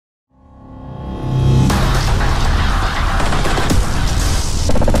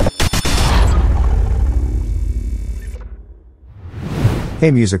Hey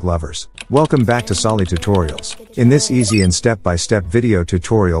music lovers, welcome back to Solly Tutorials. In this easy and step-by-step video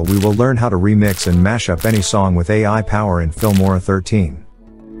tutorial we will learn how to remix and mash up any song with AI power in Filmora 13.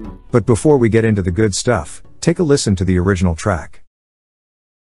 But before we get into the good stuff, take a listen to the original track.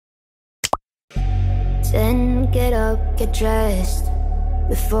 Then get up, get dressed,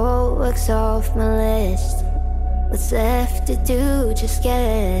 before work's off my list. What's left to do, just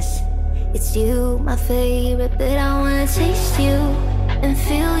guess. It's you, my favorite, but I wanna taste you and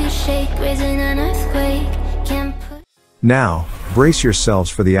feel you shake, raising an earthquake. Can't put. Now, brace yourselves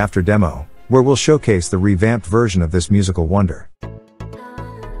for the after demo, where we'll showcase the revamped version of this musical wonder.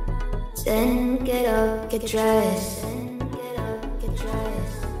 Then get up, get dressed,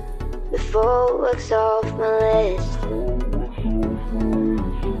 before work's off my list.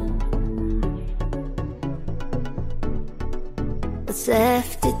 What's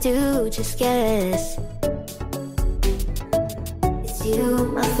left to do, just guess. It's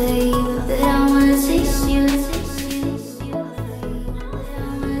you, my favorite, but I wanna taste you.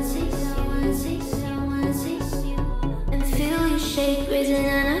 And feel you shake, raising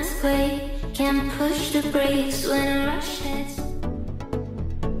an earthquake. Can't push the brakes when a rush hits.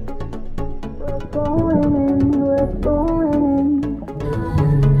 We're going in, we're going in.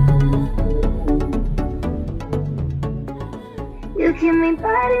 You keep me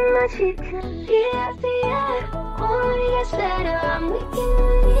biting my cheek, year after year. Only gets better, I'm weak in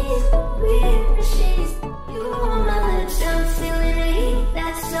the knees. We in the sheets, you on my lips, I'm feeling the heat.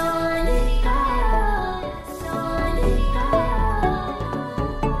 That's all I need, that's all I need.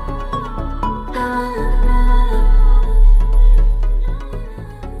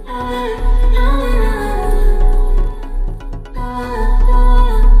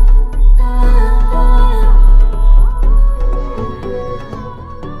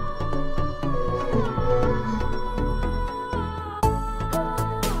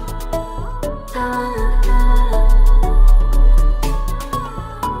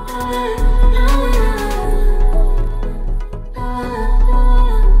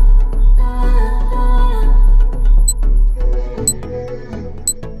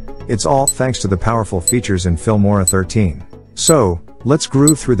 It's all thanks to the powerful features in Filmora 13. So, let's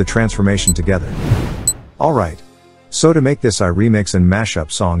groove through the transformation together. Alright. So to make this I remix and mash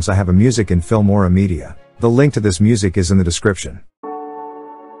up songs I have a music in Filmora Media. The link to this music is in the description.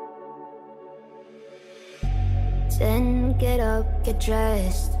 Then get up, get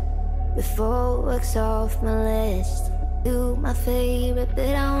dressed, before work's off my list. You, my favorite,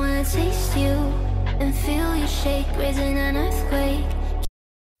 but I wanna taste you and feel you shake, raising an earthquake.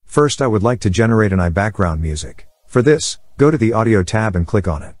 First I would like to generate an background music. For this, go to the audio tab and click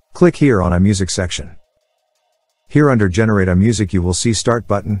on it. Click here on iMusic section. Here under generate iMusic you will see start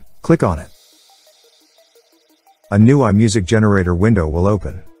button, click on it. A new iMusic generator window will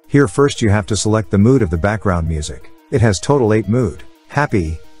open. Here first you have to select the mood of the background music. It has total 8 mood: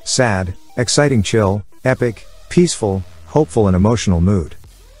 happy, sad, exciting, chill, epic, peaceful, hopeful and emotional mood.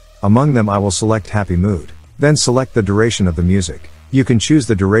 Among them I will select happy mood. Then select the duration of the music. You can choose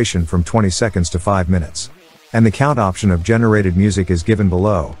the duration from 20 seconds to 5 minutes. And the count option of generated music is given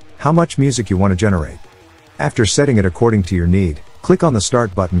below, how much music you want to generate. After setting it according to your need, click on the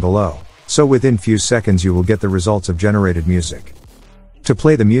start button below. So within few seconds you will get the results of generated music. To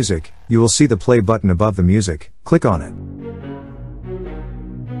play the music, you will see the play button above the music, click on it.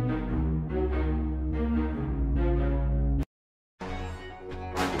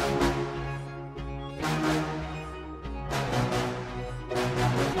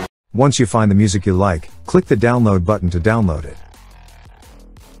 Once you find the music you like, click the download button to download it.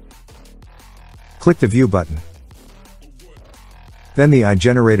 Click the view button. Then the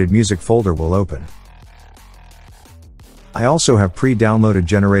generated music folder will open. I also have pre-downloaded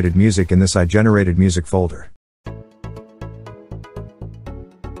generated music in this generated music folder.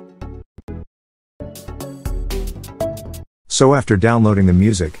 So after downloading the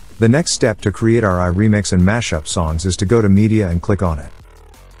music, the next step to create our remix and mashup songs is to go to media and click on it.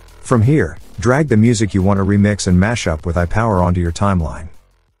 From here, drag the music you want to remix and mash up with iPower onto your timeline.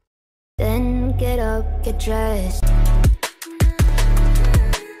 Then get up, get dressed.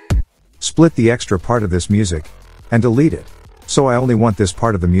 Split the extra part of this music and delete it. So I only want this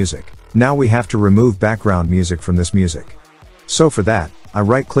part of the music. Now we have to remove background music from this music. So for that, I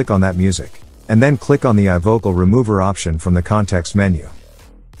right click on that music and then click on the iVocal Remover option from the context menu.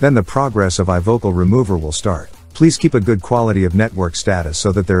 Then the progress of iVocal Remover will start. Please keep a good quality of network status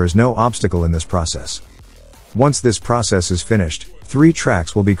so that there is no obstacle in this process. Once this process is finished, 3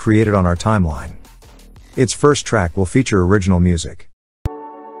 tracks will be created on our timeline. Its first track will feature original music.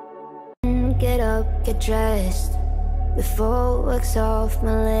 Get up, get dressed, before work's off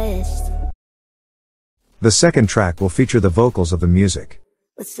my list. The second track will feature the vocals of the music.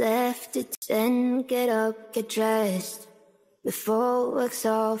 What's left to then get up, get dressed, before work's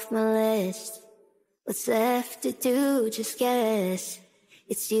off my list. What's left to do, just guess.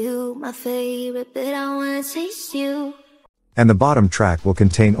 It's you, my favorite, but I wanna taste you. And the bottom track will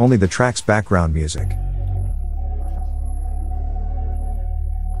contain only the track's background music.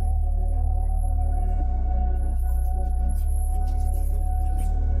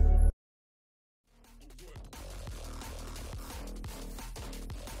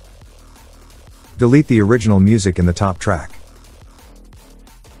 Delete the original music in the top track.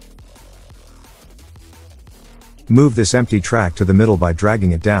 Move this empty track to the middle by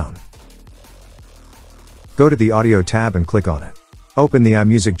dragging it down. Go to the Audio tab and click on it. Open the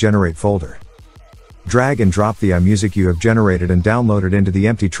iMusic Generate folder. Drag and drop the iMusic you have generated and download it into the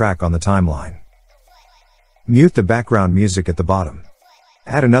empty track on the timeline. Mute the background music at the bottom.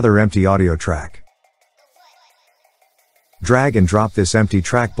 Add another empty audio track. Drag and drop this empty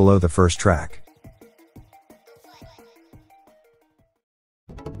track below the first track.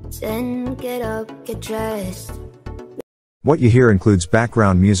 Then get up, get dressed. What you hear includes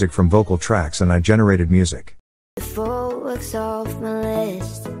background music from vocal tracks and I-generated music. Before work's off my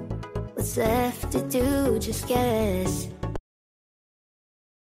list. What's left to do, just guess.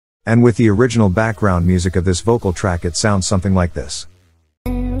 And with the original background music of this vocal track, it sounds something like this.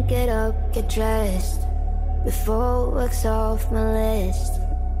 Then get up, get dressed, before work's off my list.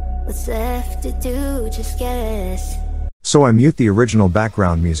 What's left to do, just guess. So I mute the original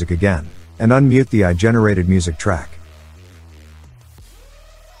background music again, and unmute the I-generated music track.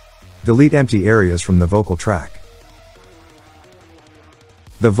 Delete empty areas from the vocal track.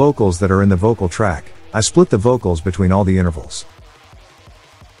 The vocals that are in the vocal track, I split the vocals between all the intervals.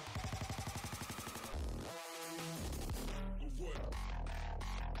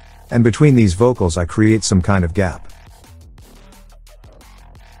 And between these vocals I create some kind of gap.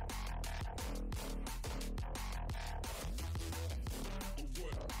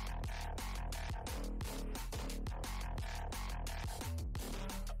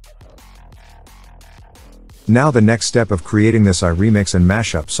 Now the next step of creating this remix and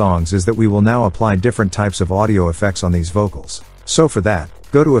mashup songs is that we will now apply different types of audio effects on these vocals. So for that,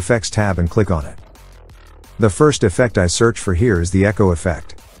 go to Effects tab and click on it. The first effect I search for here is the echo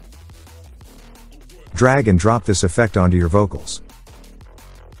effect. Drag and drop this effect onto your vocals.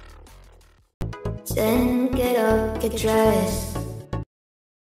 Then get up, get dressed.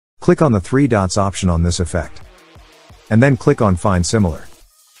 Click on the three dots option on this effect. And then click on Find Similar.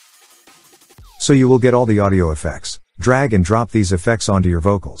 So you will get all the audio effects. Drag and drop these effects onto your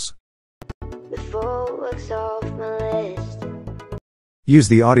vocals. Before work's off my list. Use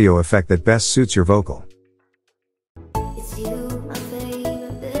the audio effect that best suits your vocal. It's you, my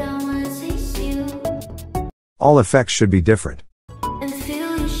favorite, but I wanna taste you. All effects should be different. And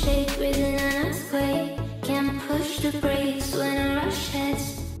feel you shake with an earthquake. Can't push the brakes when a rush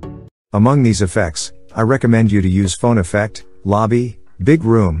hits. Among these effects, I recommend you to use phone effect, lobby, big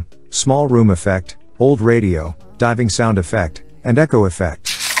room, small room effect, old radio, diving sound effect, and echo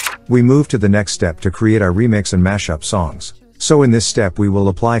effect. We move to the next step to create our remix and mashup songs. So in this step we will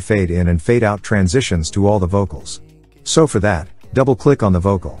apply fade in and fade out transitions to all the vocals. So for that, double click on the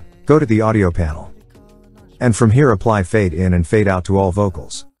vocal, go to the audio panel. And from here apply fade in and fade out to all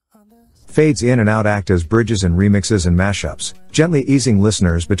vocals. Fades in and out act as bridges in remixes and mashups, gently easing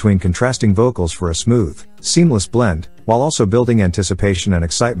listeners between contrasting vocals for a smooth, seamless blend, while also building anticipation and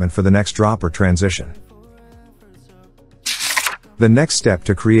excitement for the next drop or transition. The next step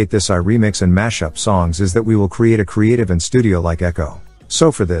to create this remix and mashup songs is that we will create a creative and studio-like echo.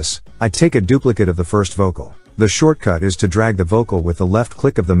 So for this, I take a duplicate of the first vocal. The shortcut is to drag the vocal with the left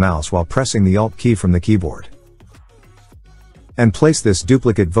click of the mouse while pressing the Alt key from the keyboard. And place this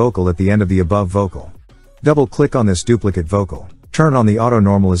duplicate vocal at the end of the above vocal. Double click on this duplicate vocal, turn on the auto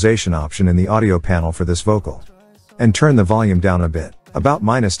normalization option in the audio panel for this vocal. And turn the volume down a bit, about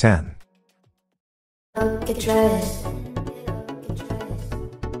 -10. Get dressed.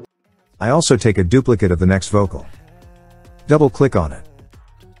 I also take a duplicate of the next vocal. Double click on it.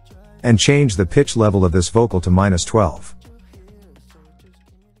 And change the pitch level of this vocal to -12.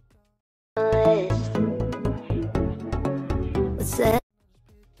 What's that?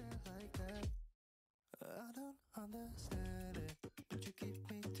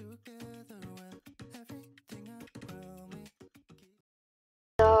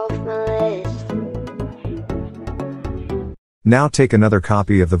 Off my list. Now take another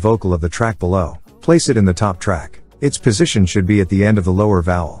copy of the vocal of the track below, place it in the top track. Its position should be at the end of the lower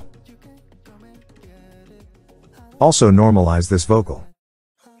vowel. Also normalize this vocal.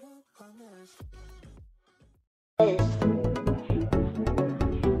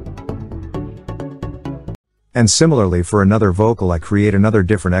 And similarly for another vocal I create another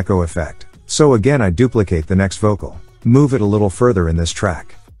different echo effect. So again I duplicate the next vocal. Move it a little further in this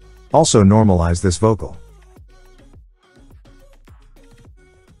track. Also normalize this vocal.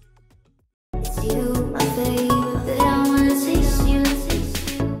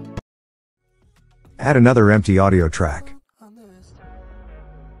 Add another empty audio track.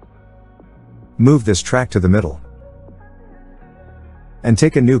 Move this track to the middle. And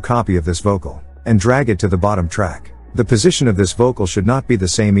take a new copy of this vocal, and drag it to the bottom track. The position of this vocal should not be the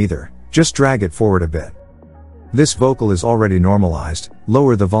same either, just drag it forward a bit. This vocal is already normalized,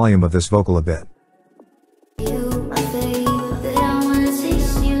 lower the volume of this vocal a bit.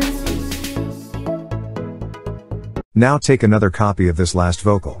 Now take another copy of this last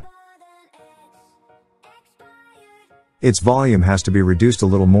vocal. Its volume has to be reduced a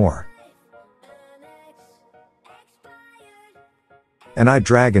little more. And I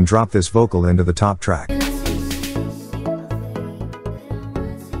drag and drop this vocal into the top track.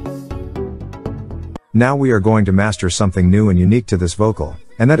 Now we are going to master something new and unique to this vocal,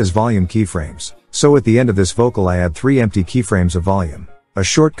 and that is volume keyframes. So at the end of this vocal I add 3 empty keyframes of volume. A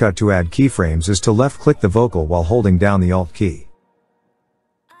shortcut to add keyframes is to left-click the vocal while holding down the Alt key.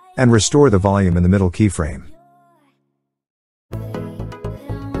 And restore the volume in the middle keyframe.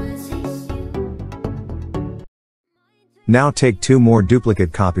 Now take 2 more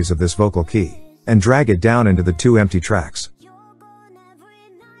duplicate copies of this vocal key, and drag it down into the 2 empty tracks.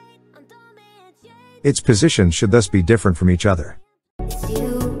 Its position should thus be different from each other.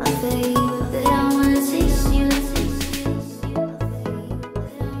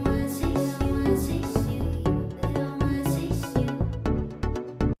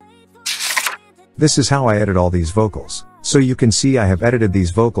 This is how I edit all these vocals. So you can see I have edited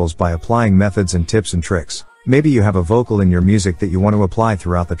these vocals by applying methods and tips and tricks. Maybe you have a vocal in your music that you want to apply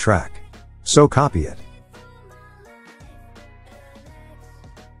throughout the track. So copy it.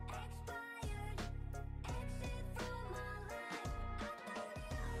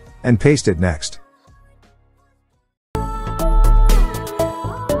 And paste it next.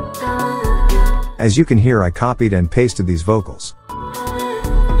 As you can hear, I copied and pasted these vocals.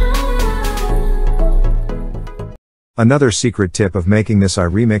 Another secret tip of making this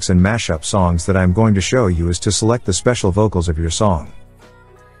remix and mashup songs that I'm going to show you is to select the special vocals of your song.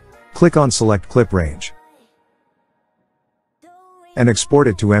 Click on Select Clip Range and export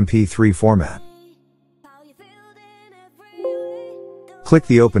it to MP3 format. Click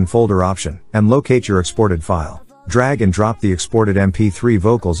the Open Folder option and locate your exported file. Drag and drop the exported MP3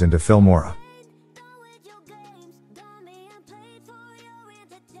 vocals into Filmora.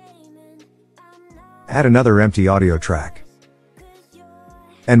 Add another empty audio track.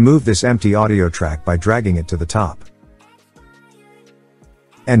 And move this empty audio track by dragging it to the top.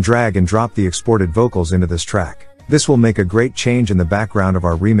 And drag and drop the exported vocals into this track. This will make a great change in the background of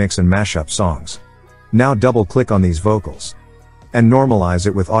our remix and mashup songs. Now double click on these vocals. And normalize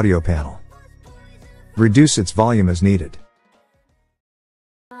it with Audio Panel. Reduce its volume as needed.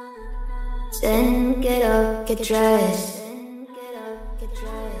 Then get up, get dressed.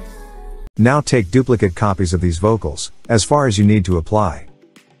 Now take duplicate copies of these vocals, as far as you need to apply.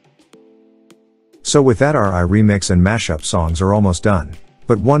 So with that our remix and mashup songs are almost done.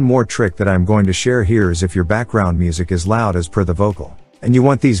 But one more trick that I'm going to share here is if your background music is loud as per the vocal, and you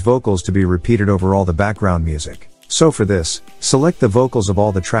want these vocals to be repeated over all the background music. So for this, select the vocals of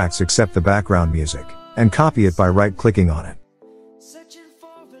all the tracks except the background music, and copy it by right-clicking on it.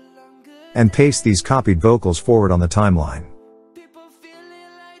 And paste these copied vocals forward on the timeline.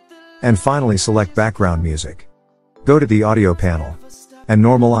 And finally select background music. Go to the audio panel and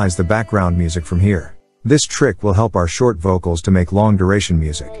normalize the background music from here. This trick will help our short vocals to make long duration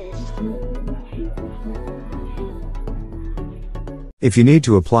music. If you need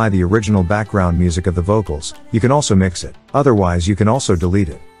to apply the original background music of the vocals, you can also mix it. Otherwise you can also delete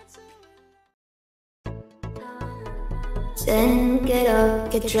it. Then get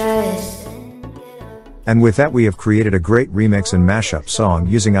up, get dressed. And with that we have created a great remix and mashup song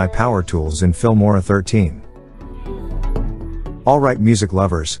using iPower tools in Filmora 13. Alright music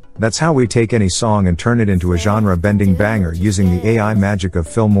lovers, that's how we take any song and turn it into a genre-bending banger using the AI magic of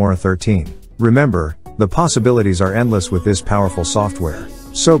Filmora 13. Remember, the possibilities are endless with this powerful software.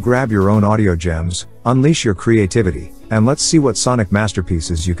 So grab your own audio gems, unleash your creativity, and let's see what sonic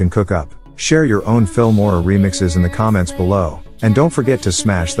masterpieces you can cook up. Share your own Filmora remixes in the comments below, and don't forget to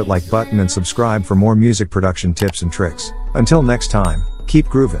smash that like button and subscribe for more music production tips and tricks. Until next time, keep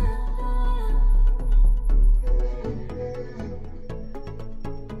groovin'.